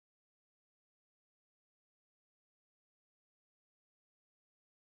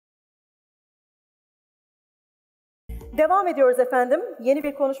Devam ediyoruz efendim. Yeni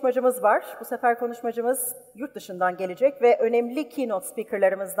bir konuşmacımız var. Bu sefer konuşmacımız yurt dışından gelecek ve önemli keynote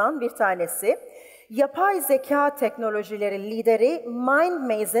speakerlarımızdan bir tanesi. Yapay zeka teknolojileri lideri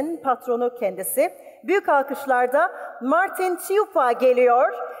MINDMAZE'in patronu kendisi. Büyük alkışlarda Martin Ciupa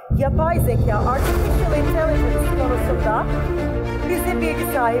geliyor. Yapay zeka, Artificial Intelligence konusunda bizi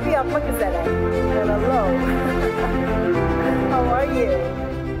bilgi sahibi yapmak üzere. Hello. How are you?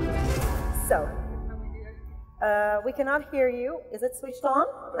 So, we cannot hear you. Is it switched on?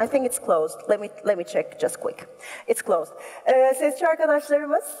 I think it's closed. Let me check just quick. It's closed. Sesçi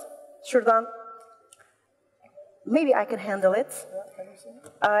arkadaşlarımız şuradan. Maybe I can handle it.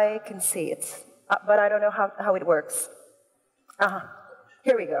 I can see it, but I don't know how it works.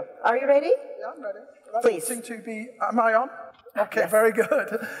 Here we go. Are you ready? Yeah, I'm ready. Please. Seem to be. Am I on? Okay, Yes. very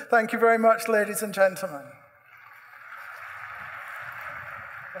good. Thank you very much, ladies and gentlemen.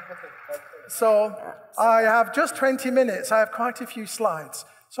 So I have just 20 minutes. I have quite a few slides.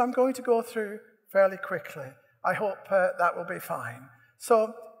 So I'm going to go through fairly quickly. I hope that will be fine.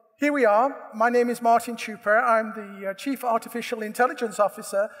 So here we are. My name is Martin Ciupa. I'm the Chief Artificial Intelligence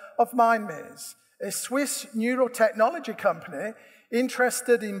Officer of MINDMAZE, a Swiss neurotechnology company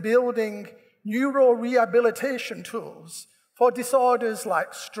interested in building neurorehabilitation tools for disorders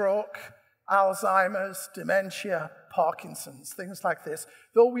like stroke, Alzheimer's, dementia, Parkinson's, things like this,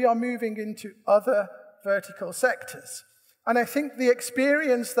 though we are moving into other vertical sectors. And I think the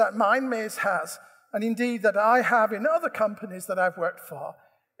experience that MINDMAZE has, and indeed that I have in other companies that I've worked for,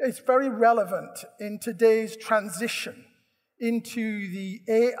 is very relevant in today's transition into the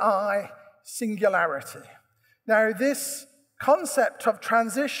AI singularity. Now, this concept of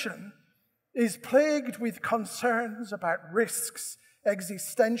transition is plagued with concerns about risks,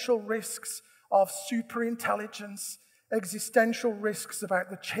 existential risks of superintelligence, existential risks about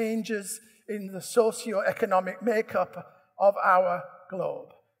the changes in the socio-economic makeup of our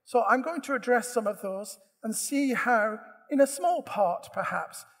globe. So I'm going to address some of those and see how, in a small part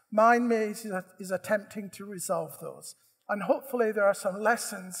perhaps, MINDMAZE is attempting to resolve those. And hopefully there are some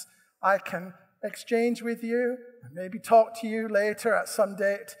lessons I can exchange with you, and maybe talk to you later at some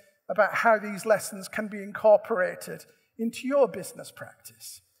date about how these lessons can be incorporated into your business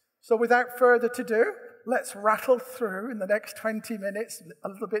practice. So without further ado, let's rattle through in the next 20 minutes, a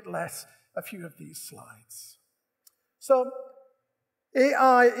little bit less, a few of these slides. So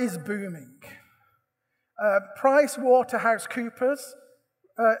AI is booming. PricewaterhouseCoopers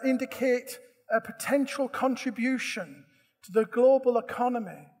indicate a potential contribution to the global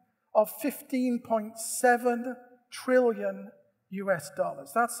economy of 15.7 trillion US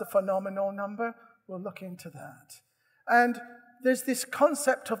dollars. That's a phenomenal number. We'll look into that. And there's this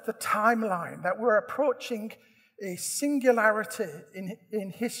concept of the timeline, that we're approaching a singularity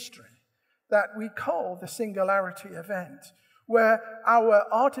in history that we call the singularity event, where our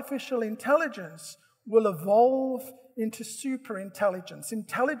artificial intelligence will evolve into superintelligence,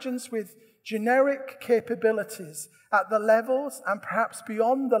 intelligence with generic capabilities at the levels and perhaps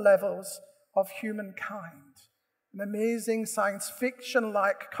beyond the levels of humankind. An amazing science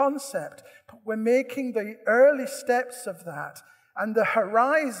fiction-like concept, but we're making the early steps of that, and the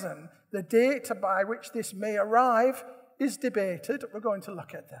horizon, the date by which this may arrive, is debated. We're going to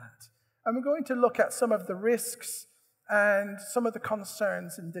look at that. And we're going to look at some of the risks and some of the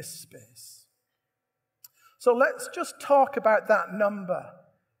concerns in this space. So let's just talk about that number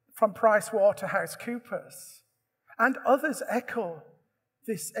from PricewaterhouseCoopers. And others echo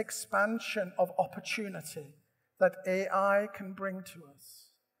this expansion of opportunity that AI can bring to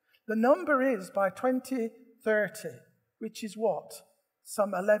us. The number is, by 2030, which is what?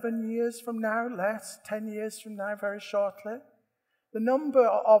 Some 11 years from now, less, 10 years from now, very shortly. The number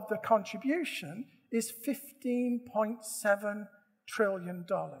of the contribution is $15.7 trillion.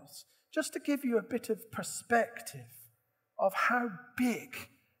 Just to give you a bit of perspective of how big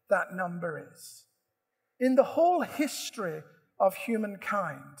that number is. In the whole history of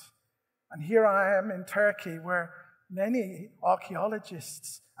humankind, and here I am in Turkey, where many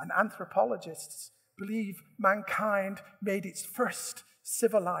archaeologists and anthropologists believe mankind made its first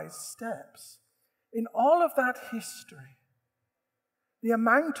civilized steps. In all of that history, the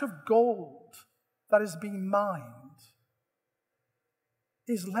amount of gold that has been mined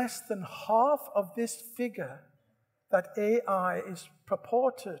is less than half of this figure that AI is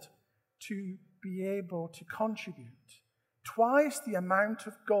purported to be able to contribute. Twice the amount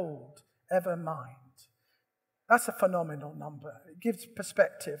of gold ever mined. That's a phenomenal number. It gives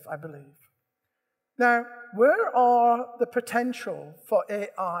perspective, I believe. Now, where are the potential for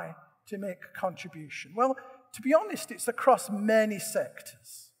AI to make a contribution? Well, to be honest, it's across many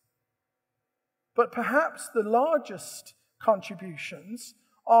sectors. But perhaps the largest contributions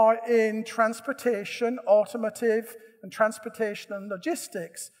are in transportation, automotive, and transportation and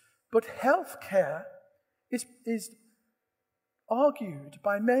logistics. But healthcare is argued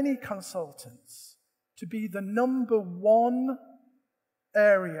by many consultants to be the number one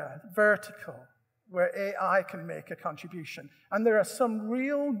area, vertical, where AI can make a contribution. And there are some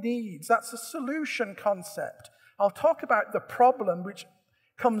real needs. That's a solution concept. I'll talk about the problem which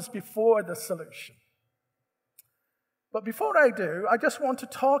comes before the solution. But before I do, I just want to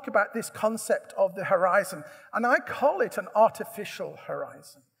talk about this concept of the horizon. And I call it an artificial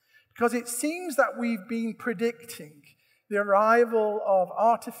horizon, because it seems that we've been predicting the arrival of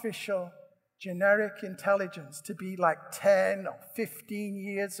artificial generic intelligence to be like 10 or 15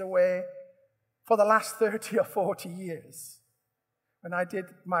 years away for the last 30 or 40 years. When I did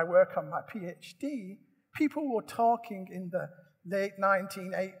my work on my PhD, people were talking in the late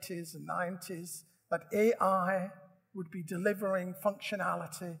 1980s and 90s that AI would be delivering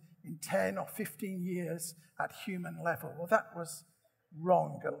functionality in 10 or 15 years at human level. Well, that was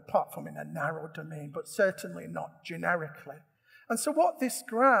wrong, apart from in a narrow domain, but certainly not generically. And so what this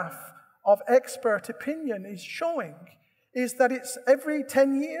graph of expert opinion is showing is that it's every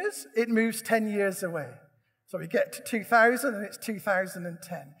 10 years, it moves 10 years away. So we get to 2000 and it's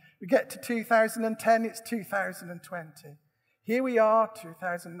 2010. We get to 2010, it's 2020. Here we are,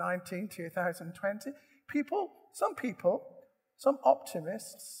 2019, 2020. Some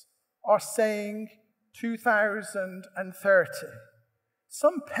optimists are saying 2030.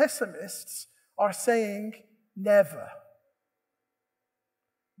 Some pessimists are saying never.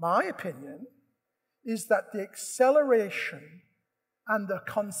 My opinion is that the acceleration and the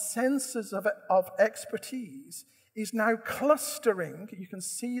consensus of expertise is now clustering. You can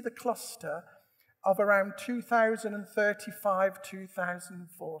see the cluster of around 2035,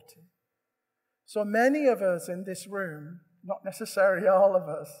 2040. So many of us in this room, not necessarily all of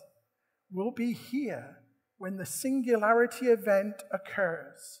us, will be here when the singularity event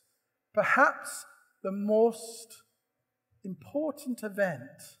occurs. Perhaps the most important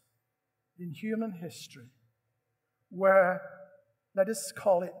event in human history, where, let us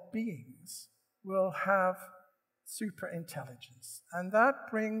call it beings, will have superintelligence. And that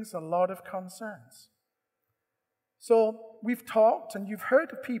brings a lot of concerns. So we've talked, and you've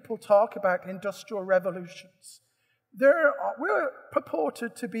heard of people talk about industrial revolutions. We're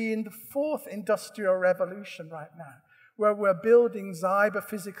purported to be in the fourth industrial revolution right now, where we're building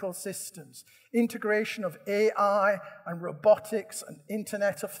cyber-physical systems, integration of AI and robotics and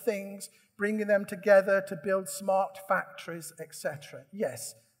Internet of Things, bringing them together to build smart factories, etc.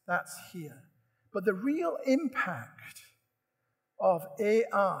 Yes, that's here. But the real impact of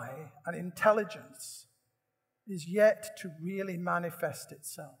AI and intelligence is yet to really manifest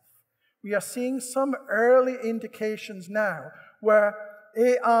itself. We are seeing some early indications now where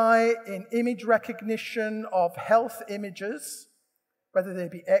AI in image recognition of health images, whether they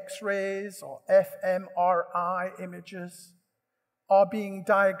be X-rays or fMRI images, are being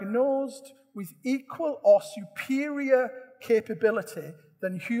diagnosed with equal or superior capability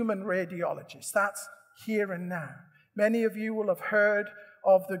than human radiologists. That's here and now. Many of you will have heard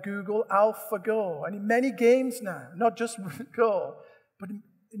of the Google AlphaGo, and in many games now, not just Go, but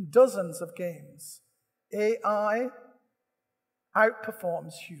in dozens of games, AI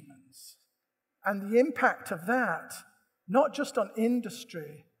outperforms humans. And the impact of that, not just on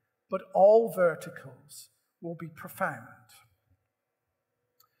industry, but all verticals, will be profound.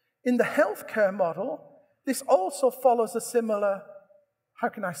 In the healthcare model, this also follows a similar,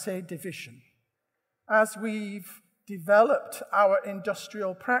 division. As we've developed our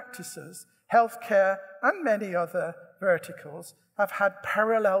industrial practices, healthcare and many other verticals have had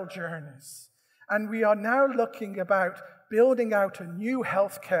parallel journeys. And we are now looking about building out a new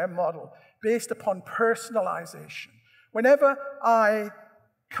healthcare model based upon personalization. Whenever I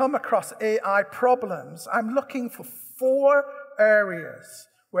come across AI problems, I'm looking for 4 areas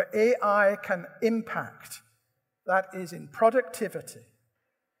where AI can impact. That is in productivity,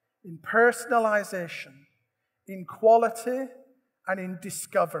 in personalization, in quality, and in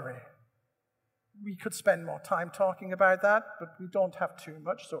discovery. We could spend more time talking about that, but we don't have too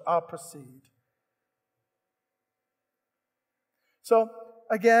much, so I'll proceed. So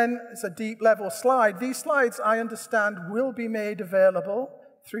again, it's a deep-level slide. These slides, I understand, will be made available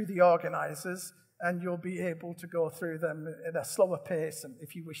through the organizers, and you'll be able to go through them at a slower pace. And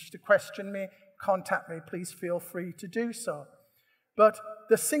if you wish to question me, contact me, please feel free to do so. But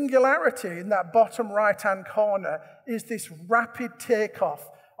the singularity in that bottom right-hand corner is this rapid takeoff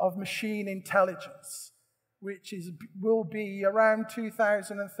of machine intelligence. which will be around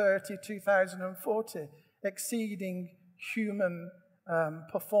 2030, 2040, exceeding human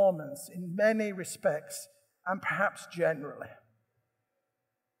performance in many respects, and perhaps generally.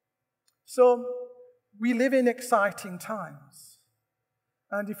 So we live in exciting times.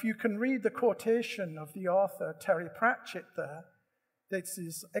 And if you can read the quotation of the author, Terry Pratchett, there, that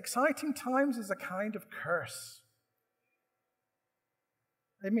says, exciting times is a kind of curse.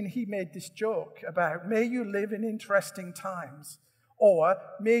 I mean, he made this joke about, may you live in interesting times, or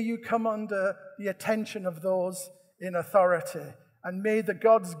may you come under the attention of those in authority, and may the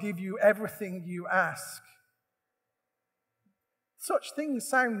gods give you everything you ask. Such things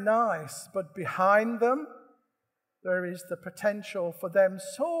sound nice, but behind them, there is the potential for them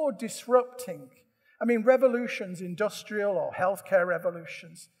so disrupting. I mean, revolutions, industrial or healthcare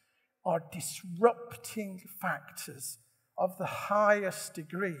revolutions, are disrupting factors of the highest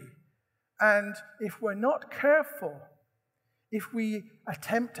degree. And if we're not careful, if we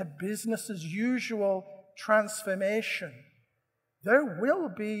attempt a business as usual transformation, there will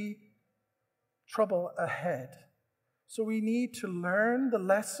be trouble ahead. So we need to learn the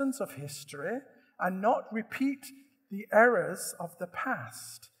lessons of history and not repeat the errors of the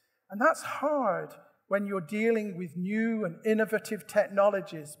past. And that's hard when you're dealing with new and innovative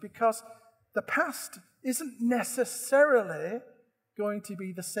technologies, because the past isn't necessarily going to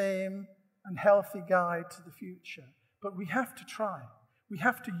be the same and healthy guide to the future. But we have to try. We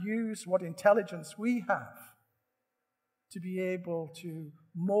have to use what intelligence we have to be able to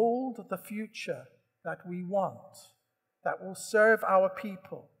mold the future that we want, that will serve our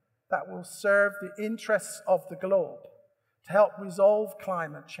people, that will serve the interests of the globe, to help resolve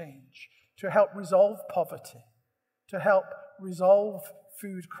climate change, to help resolve poverty, to help resolve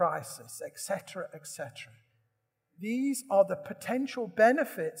food crisis, etc., etc. These are the potential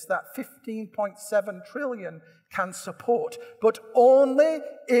benefits that 15.7 trillion can support, but only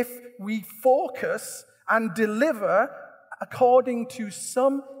if we focus and deliver according to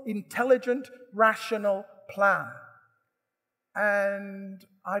some intelligent, rational plan. And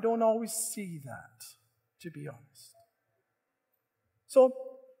I don't always see that, to be honest. So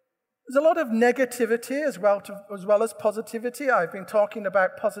there's a lot of negativity as well as positivity. I've been talking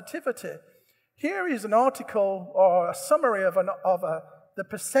about positivity. Here is an article or a summary of the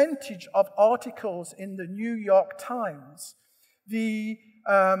percentage of articles in the New York Times. The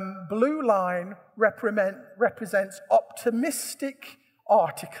blue line represents optimistic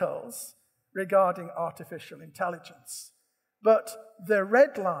articles regarding artificial intelligence. But the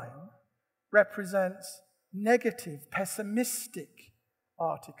red line represents negative, pessimistic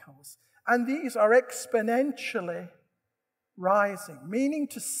articles. And these are exponentially rising, meaning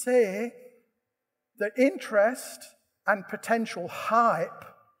to say the interest and potential hype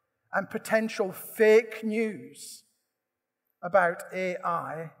and potential fake news about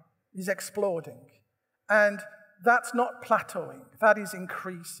AI is exploding. And that's not plateauing, that is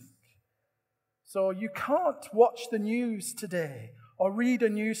increasing. So you can't watch the news today or read a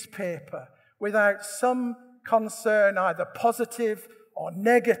newspaper without some concern, either positive or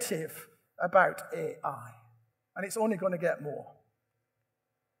negative, about AI. And it's only going to get more.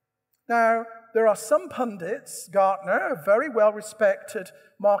 Now, there are some pundits, Gartner, a very well-respected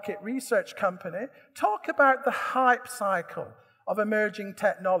market research company, talk about the hype cycle of emerging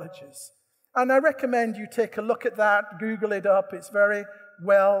technologies. And I recommend you take a look at that, Google it up. It's very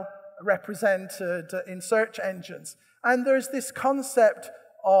well represented in search engines. And there's this concept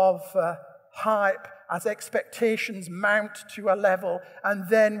of hype as expectations mount to a level and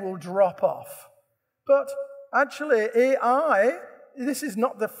then will drop off. But actually, AI, this is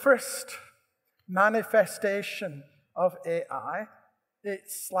not the first manifestation of AI.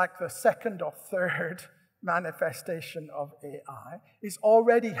 It's like the second or third manifestation of AI. It's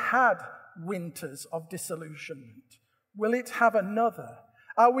already had winters of disillusionment. Will it have another?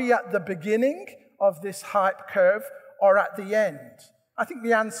 Are we at the beginning of this hype curve or at the end? I think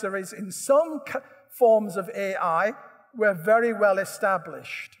the answer is in some forms of AI, we're very well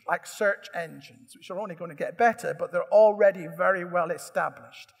established, like search engines, which are only going to get better, but they're already very well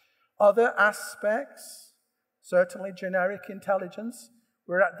established. Other aspects, certainly generic intelligence,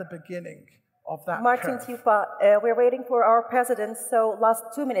 we're at the beginning of that Martin curve. Ciupa, we're waiting for our president, so last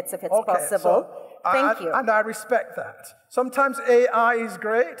 2 minutes if it's possible. So, Thank you. And I respect that. Sometimes AI is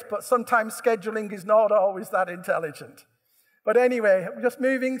great, but sometimes scheduling is not always that intelligent. But anyway, just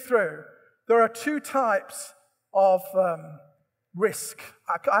moving through, there are two types of risk.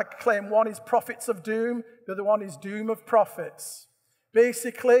 I claim one is prophets of doom, the other one is doom of prophets.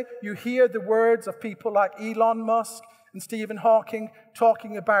 Basically, you hear the words of people like Elon Musk and Stephen Hawking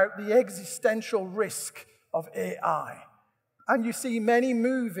talking about the existential risk of AI. And you see many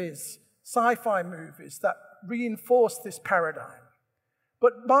movies, sci-fi movies, that reinforce this paradigm.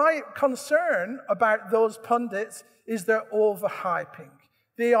 But my concern about those pundits is their overhyping.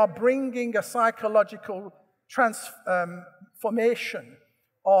 They are bringing a psychological transformation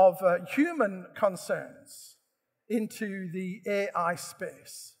of human concerns into the AI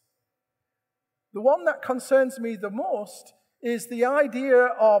space. The one that concerns me the most is the idea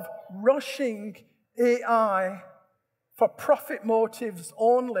of rushing AI for profit motives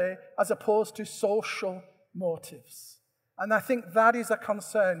only as opposed to social motives. And I think that is a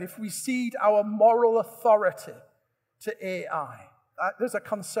concern. If we cede our moral authority to AI, there's a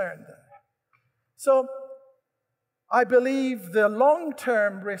concern there. So I believe the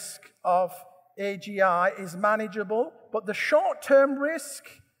long-term risk of AGI is manageable, but the short-term risk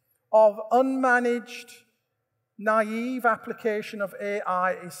of unmanaged, naive application of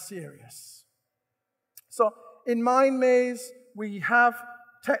AI is serious. So in MINDMAZE, we have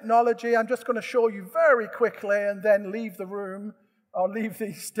technology. I'm just going to show you very quickly and then leave the room or leave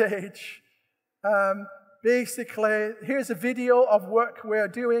the stage. Basically, here's a video of work we're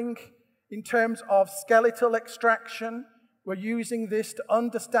doing in terms of skeletal extraction. We're using this to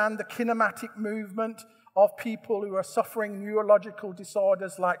understand the kinematic movement of people who are suffering neurological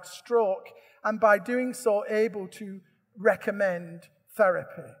disorders like stroke, and by doing so, able to recommend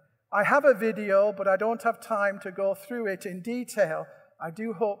therapy. I have a video, but I don't have time to go through it in detail. I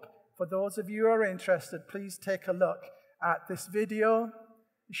do hope for those of you who are interested, please take a look at this video.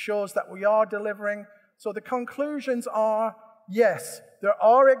 It shows that we are delivering. So the conclusions are, yes, there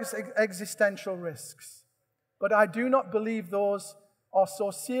are existential risks, but I do not believe those are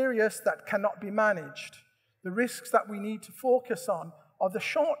so serious that cannot be managed. The risks that we need to focus on are the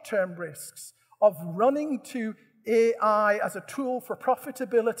short-term risks of running to AI as a tool for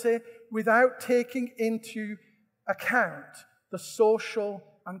profitability without taking into account the social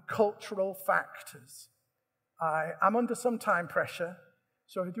and cultural factors. I am under some time pressure,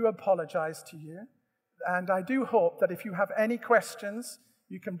 so I do apologize to you. And I do hope that if you have any questions,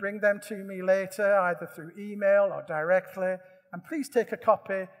 you can bring them to me later, either through email or directly. And please take a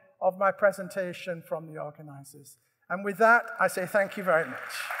copy of my presentation from the organizers. And with that, I say thank you very much.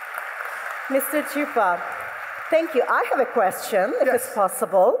 Mr. Ciupa, thank you. I have a question, if it's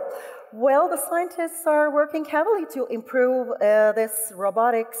possible. Well, the scientists are working heavily to improve this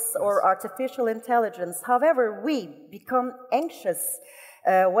robotics or artificial intelligence. However, we become anxious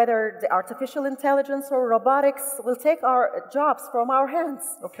whether the artificial intelligence or robotics will take our jobs from our hands.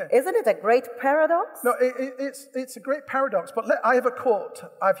 Okay. Isn't it a great paradox? No, it's a great paradox, but I have a quote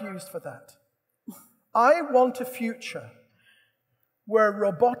I've used for that. I want a future where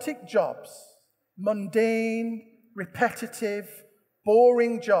robotic jobs, mundane, repetitive,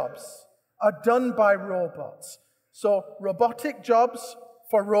 boring jobs, are done by robots. So robotic jobs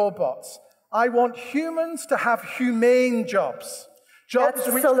for robots. I want humans to have humane jobs. That's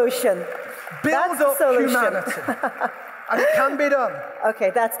the solution. Build up humanity. And it can be done.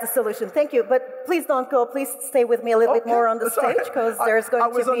 Okay, that's the solution. Thank you. But please don't go. Please stay with me a little bit more on the stage, because there's going to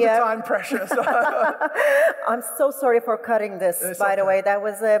be I was under time pressure. So. I'm so sorry for cutting this, by the way. That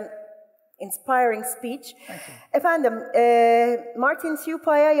was an inspiring speech. Thank you. Efendim, Martin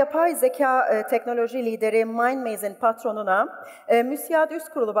Ciupa'ya yapay zeka teknoloji lideri MINDMAZE'in patronuna MÜSİAD Üst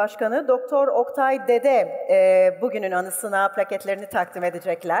Kurulu Başkanı Dr. Oktay Dede bugünün anısına plaketlerini takdim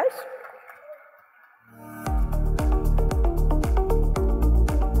edecekler.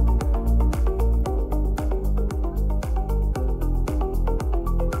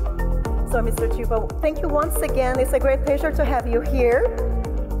 So, Mr. Ciupa, thank you once again. It's a great pleasure to have you here.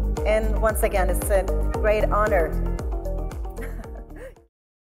 And once again, it's a great honor